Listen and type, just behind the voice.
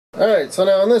Alright, so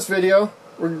now in this video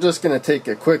we're just going to take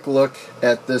a quick look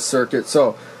at this circuit.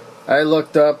 So I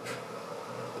looked up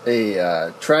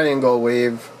a triangle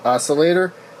wave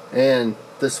oscillator, and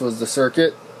this was the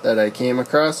circuit that I came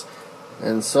across.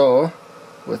 And so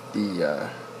with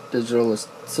the digital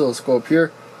oscilloscope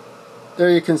here, there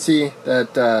you can see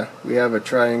that we have a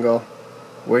triangle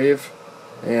wave,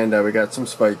 and we got some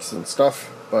spikes and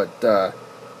stuff. But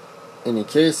in any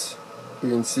case, you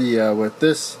can see with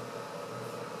this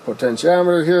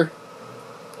potentiometer here,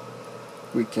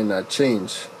 we can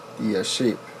change the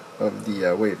shape of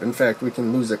the wave. In fact, we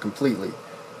can lose it completely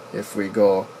if we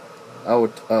go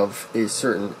out of a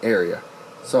certain area.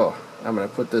 So I'm going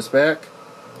to put this back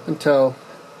until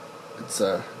it's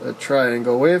a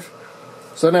triangle wave.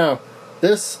 So now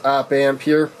this op amp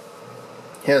here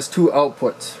has two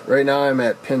outputs. Right now I'm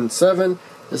at pin 7.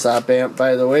 This op amp,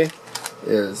 by the way,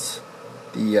 is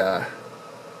the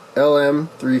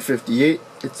LM358.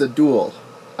 It's a dual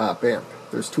op amp.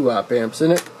 There's two op amps in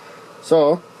it.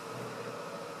 So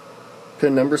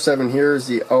pin number 7 here is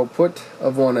the output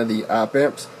of one of the op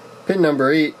amps. Pin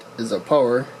number 8 is a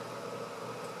power,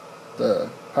 the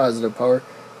positive power,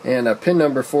 and pin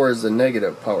number 4 is the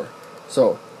negative power.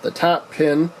 So the top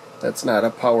pin, that's not a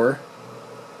power,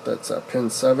 that's pin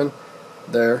 7.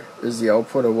 There is the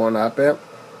output of one op amp.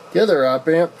 The other op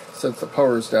amp, since the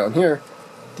power is down here,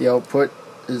 the output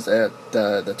is at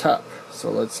the top. So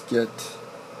let's get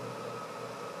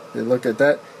a look at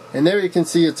that. And there you can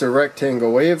see it's a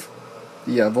rectangle wave.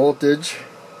 The voltage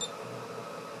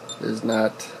is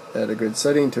not at a good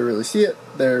setting to really see it.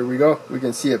 There we go. We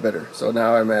can see it better. So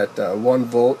now I'm at 1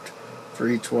 volt for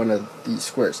each one of these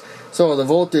squares. So the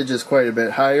voltage is quite a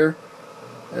bit higher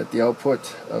at the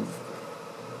output of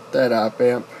that op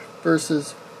amp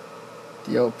versus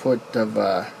the output of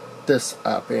this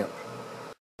op amp.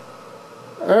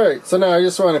 Alright, so now I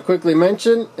just want to quickly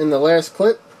mention, in the last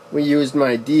clip we used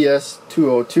my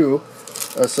Ds202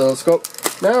 oscilloscope.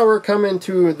 Now we're coming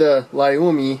to the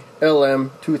Liumy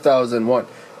LM2001,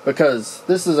 because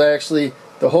this is actually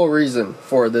the whole reason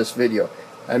for this video.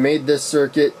 I made this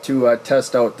circuit to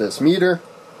test out this meter,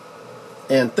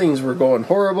 and things were going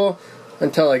horrible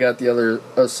until I got the other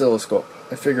oscilloscope.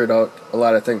 I figured out a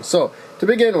lot of things. So to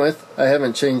begin with, I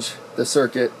haven't changed the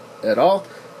circuit at all,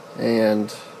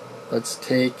 and let's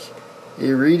take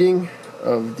a reading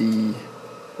of the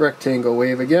rectangle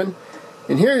wave again.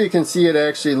 And here you can see it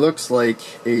actually looks like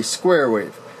a square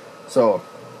wave. So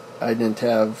I didn't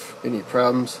have any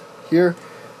problems here.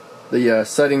 The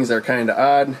settings are kind of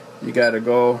odd. You got to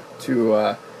go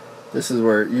to, this is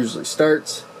where it usually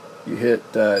starts. You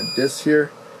hit this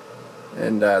here,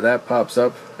 and that pops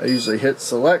up. I usually hit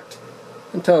select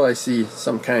until I see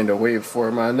some kind of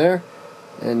waveform on there.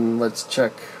 And let's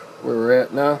check where we're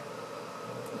at now.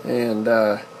 And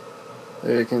there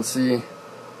you can see,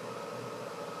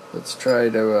 let's try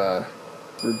to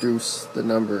reduce the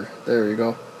number. There we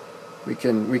go. We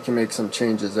can make some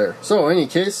changes there. So in any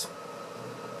case,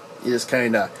 you just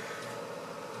kind of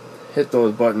hit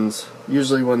those buttons.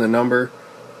 Usually when the number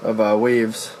of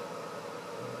waves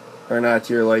are not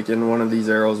to your liking, one of these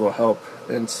arrows will help,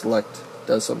 and select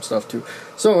does some stuff too.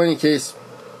 So in any case,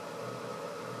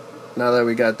 now that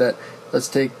we got that, let's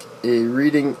take a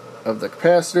reading of the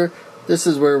capacitor. This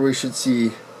is where we should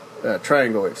see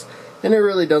triangle waves, and it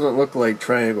really doesn't look like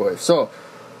triangle waves. So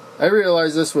I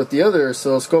realized this with the other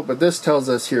oscilloscope, but this tells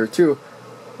us here too,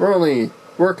 we're only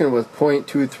working with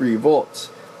 0.23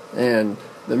 volts, and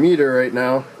the meter right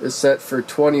now is set for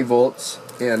 20 volts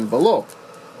and below,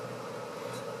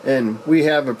 and we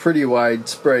have a pretty wide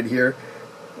spread here,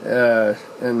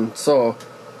 and so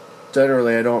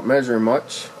generally I don't measure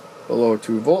much below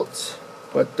 2 volts,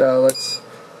 but let's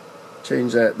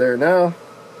change that there now.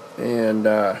 And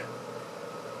now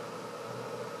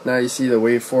you see the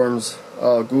waveforms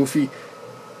all goofy.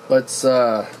 Let's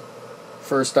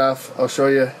first off, I'll show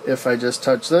you. If I just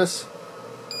touch this,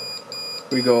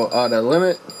 we go out of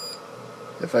limit.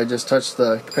 If I just touch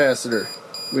the capacitor,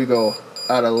 we go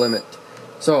out of limit.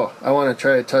 So I want to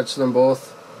try to touch them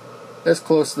both as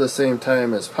close to the same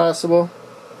time as possible.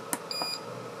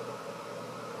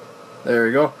 There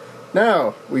we go.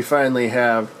 Now we finally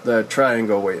have the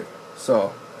triangle wave.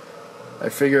 So I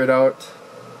figured out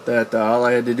that all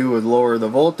I had to do was lower the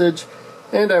voltage,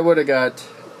 and I would have got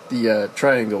the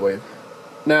triangle wave.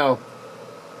 Now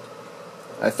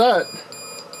I thought,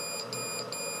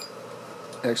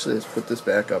 actually let's put this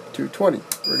back up to 20.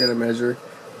 We're going to measure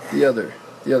the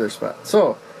other spot.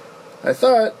 So I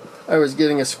thought I was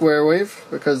getting a square wave,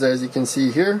 because as you can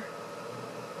see here,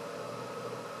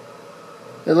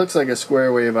 it looks like a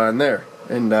square wave on there,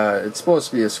 and it's supposed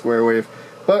to be a square wave,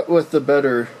 but with the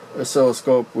better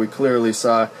oscilloscope we clearly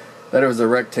saw that it was a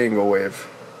rectangle wave.